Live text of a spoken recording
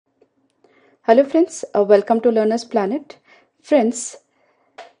Hello friends, welcome to Learner's Planet. Friends,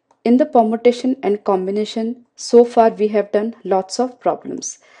 in the permutation and combination, so far we have done lots of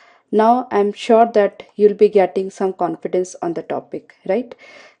problems. Now I'm sure that you'll be getting some confidence on the topic, right?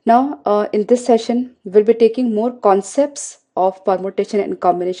 Now in this session, we'll be taking more concepts of permutation and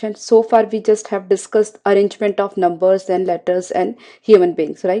combination. So far we just have discussed arrangement of numbers and letters and human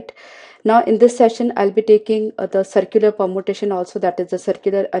beings, right? Now in this session I'll be taking the circular permutation also, that is the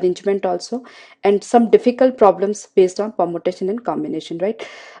circular arrangement also, and some difficult problems based on permutation and combination, right?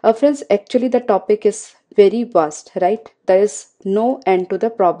 Friends, actually the topic is very vast, right? There is no end to the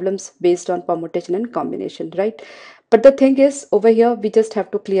problems based on permutation and combination, right? But the thing is, over here we just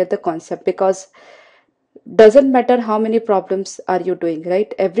have to clear the concept, because doesn't matter how many problems are you doing,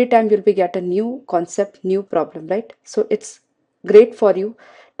 right? Every time you'll be get a new concept, new problem, right? So it's great for you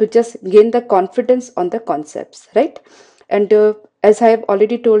to just gain the confidence on the concepts, right? And as I have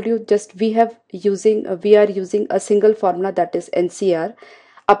already told you, just we are using a single formula, that is NCR.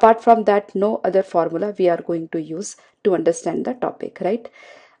 Apart from that, no other formula we are going to use to understand the topic, right?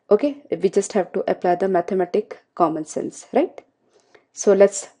 Okay, we just have to apply the mathematic common sense, right? So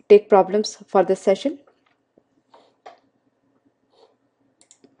let's take problems for this session.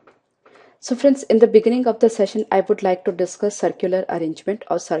 So friends, in the beginning of the session, I would like to discuss circular arrangement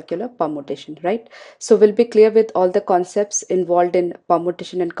or circular permutation, right? So we'll be clear with all the concepts involved in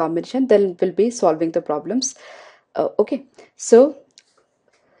permutation and combination, then we'll be solving the problems. Okay, so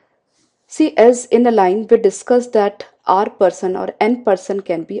see, as in a line, we discussed that R person or N person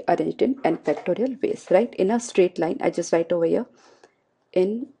can be arranged in N factorial ways, right? In a straight line, I just write over here,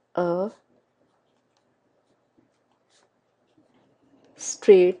 in a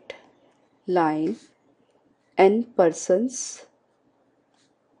straight line, N persons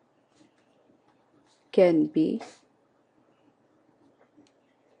can be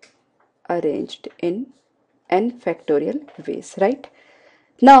arranged in N factorial ways, right?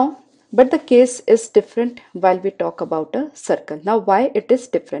 Now, but the case is different while we talk about a circle. Now, why it is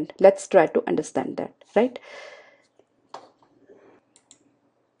different? Let's try to understand that, right?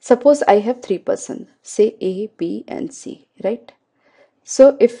 Suppose I have three persons, say A, B, and C, right?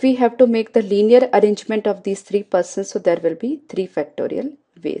 So if we have to make the linear arrangement of these three persons, so there will be 3 factorial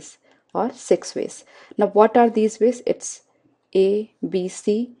ways or 6 ways. Now what are these ways? It's A, B,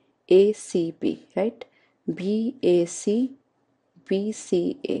 C, A, C, B, right? B, A, C, B,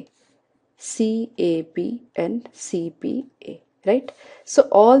 C, A, C, A, B, and C, B, A, right? So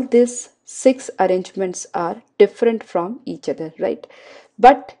all these 6 arrangements are different from each other, right?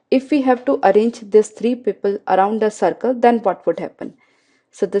 But if we have to arrange these 3 people around a circle, then what would happen?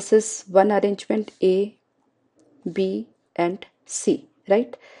 So this is one arrangement, A, B, and C,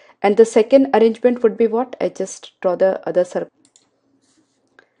 right? And the second arrangement would be what? I just draw the other circle.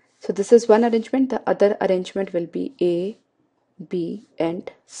 So this is one arrangement. The other arrangement will be A, B, and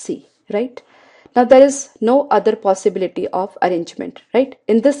C, right? Now there is no other possibility of arrangement, right?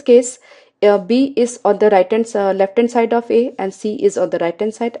 In this case, B is on the left hand side of A, and C is on the right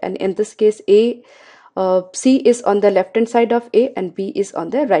hand side. And in this case, C is on the left hand side of A and B is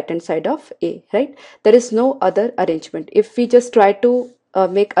on the right hand side of A, right? There is no other arrangement. If we just try to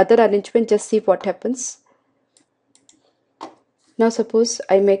make other arrangement, just see what happens. Now suppose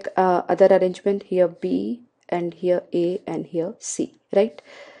I make other arrangement, here B and here A and here C, right?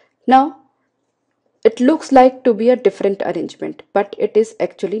 Now it looks like to be a different arrangement, but it is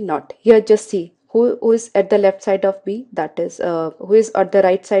actually not. Here just see who is at the left side of B, that is who is at the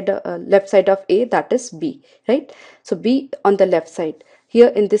right side, left side of A, that is B, right? So B on the left side. Here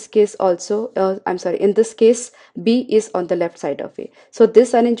in this case also, in this case B is on the left side of A. So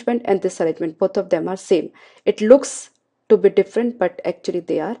this arrangement and this arrangement, both of them are same. It looks to be different, but actually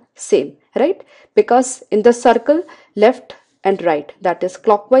they are same, right? Because in the circle, left and right, that is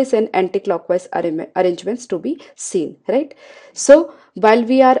clockwise and anti-clockwise arrangements to be seen, right? So while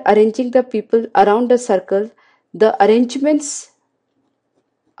we are arranging the people around a circle, the arrangements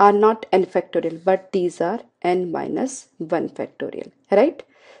are not n factorial, but these are n minus 1 factorial, right?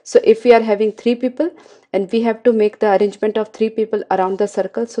 So if we are having 3 people and we have to make the arrangement of 3 people around the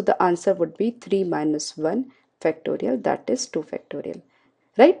circle, so the answer would be 3 minus 1 factorial, that is 2 factorial,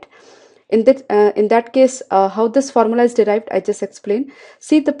 right? In that case, how this formula is derived, I just explained.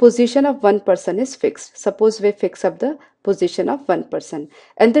 See, the position of one person is fixed. Suppose we fix up the position of one person,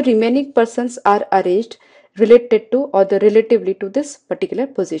 and the remaining persons are arranged related to or the relatively to this particular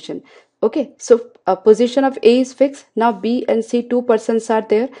position. Okay, so a position of A is fixed. Now B and C, 2 persons are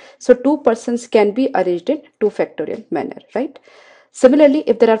there. So 2 persons can be arranged in 2 factorial manner, right? Similarly,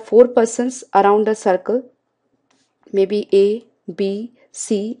 if there are 4 persons around a circle, maybe A, B,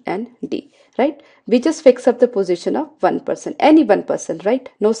 C and D, right? We just fix up the position of one person, any one person, right?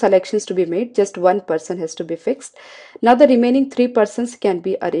 No selections to be made, just one person has to be fixed. Now the remaining 3 persons can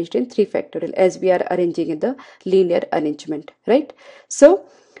be arranged in 3 factorial as we are arranging in the linear arrangement, right? So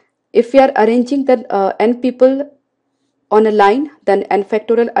if we are arranging the n people on a line, then n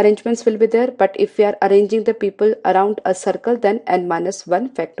factorial arrangements will be there. But if we are arranging the people around a circle, then n minus 1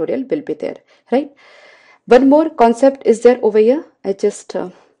 factorial will be there, right? One more concept is there over here. I just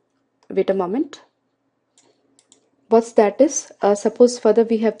wait a moment. What's that is, suppose further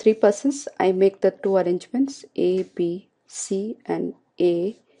we have 3 persons. I make the 2 arrangements A, B, C and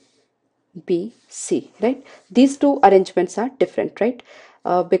A, B, C, right? These 2 arrangements are different, right?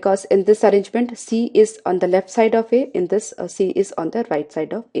 Because in this arrangement C is on the left side of A, in this C is on the right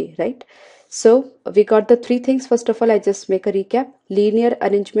side of A, right? So we got the 3 things. First of all, I just make a recap. Linear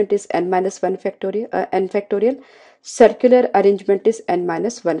arrangement is n minus 1 factorial, n factorial. Circular arrangement is n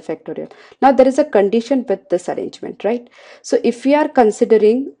minus 1 factorial. Now there is a condition with this arrangement, right? So if we are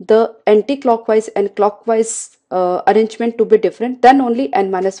considering the anti-clockwise and clockwise arrangement to be different, then only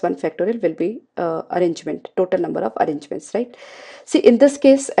n minus 1 factorial will be arrangement, total number of arrangements, right? See, in this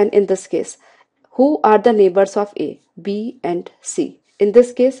case and in this case, who are the neighbors of A? B and C. In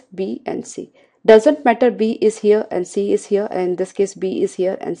this case, B and C. Doesn't matter, B is here and C is here, and in this case B is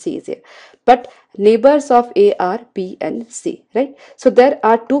here and C is here. But neighbors of A are B and C, right? So there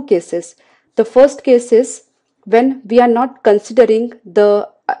are 2 cases. The first case is when we are not considering the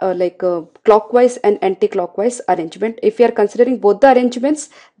clockwise and anti-clockwise arrangement. If we are considering both the arrangements,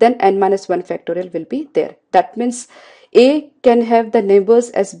 then n minus 1 factorial will be there. That means A can have the neighbors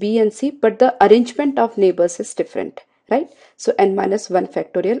as B and C, but the arrangement of neighbors is different, right? So n minus 1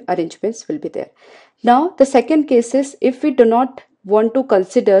 factorial arrangements will be there. Now the second case is if we do not want to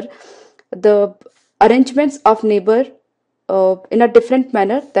consider the arrangements of neighbor in a different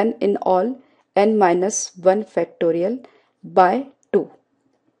manner, then in all n minus 1 factorial by 2,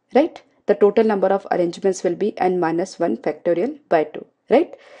 right? The total number of arrangements will be n minus 1 factorial by 2,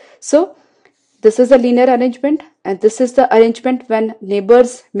 right? So this is a linear arrangement and this is the arrangement when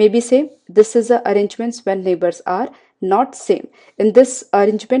neighbors may be same. This is the arrangements when neighbors are not same. In this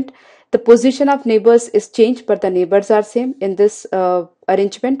arrangement, the position of neighbors is changed, but the neighbors are same. In this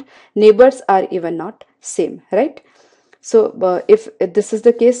arrangement, neighbors are even not same, right? So if this is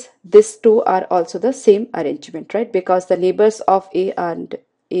the case, these 2 are also the same arrangement, right? Because the neighbors of A and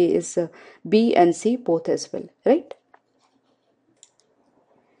A is B and C both as well, right?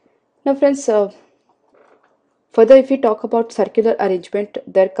 Now friends, further if we talk about circular arrangement,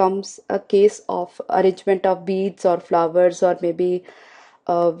 there comes a case of arrangement of beads or flowers, or maybe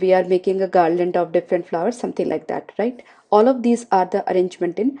we are making a garland of different flowers, something like that, right? All of these are the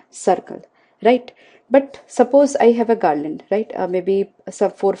arrangement in circle, right? But suppose I have a garland, right? Maybe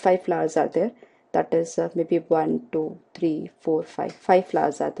some 4 or 5 flowers are there. That is maybe 1, 2, 3, 4, 5. 5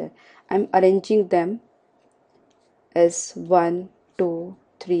 flowers are there. I'm arranging them as 1, 2,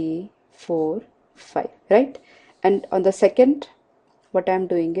 3, 4, 5, right? And on the second, what I'm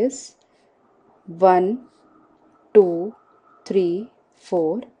doing is 1, 2, 3,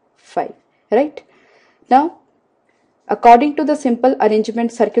 4, 5, right? Now, according to the simple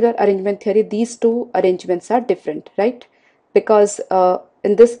arrangement, circular arrangement theory, these 2 arrangements are different, right? Because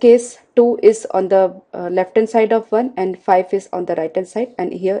in this case, 2 is on the left hand side of 1 and 5 is on the right hand side,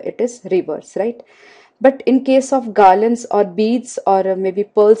 and here it is reverse, right? But in case of garlands or beads or maybe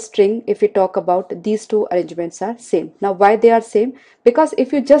pearl string, if we talk about, these 2 arrangements are same. Now why they are same? Because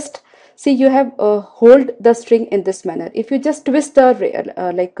if you just see, you have hold the string in this manner. If you just twist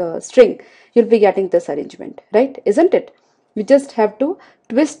the string, you'll be getting this arrangement, right? Isn't it? You just have to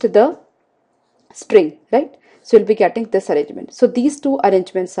twist the string, right? So you'll be getting this arrangement. So these 2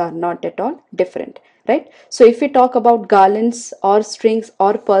 arrangements are not at all different, right? So if we talk about garlands or strings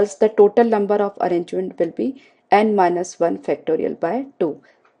or pearls, the total number of arrangement will be n minus 1 factorial by 2,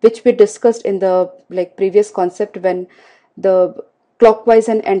 which we discussed in the previous concept when the clockwise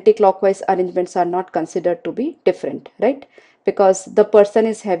and anti-clockwise arrangements are not considered to be different, right? Because the person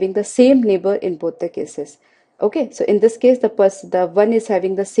is having the same neighbor in both the cases. Okay, so in this case, the one is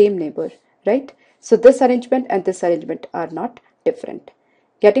having the same neighbor, right? So this arrangement and this arrangement are not different.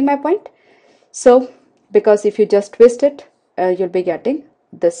 Getting my point? So because if you just twist it, you'll be getting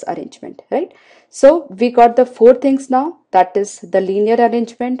this arrangement, right? So we got the 4 things now. That is the linear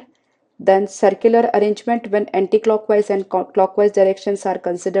arrangement, then circular arrangement when anti-clockwise and clockwise directions are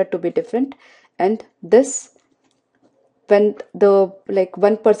considered to be different, and this when the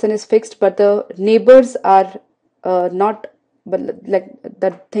one person is fixed but the neighbors are not, but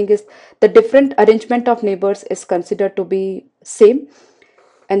the thing is the different arrangement of neighbors is considered to be same.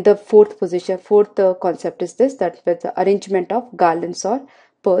 And the fourth concept is this, that with the arrangement of garlands or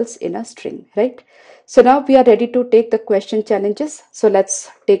pearls in a string, right? So now we are ready to take the question challenges. So let's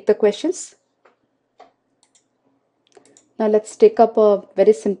take the questions. Now let's take up a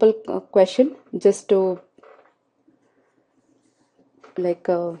very simple question just to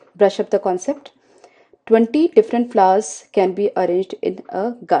brush up the concept. 20 different flowers can be arranged in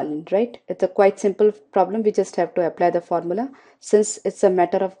a garland, right? It's a quite simple problem. We just have to apply the formula. Since it's a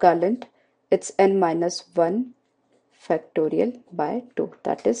matter of garland, it's n minus 1 factorial by 2,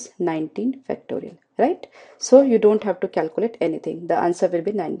 that is 19 factorial, right? So you don't have to calculate anything. The answer will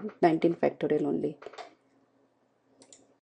be 19 factorial only.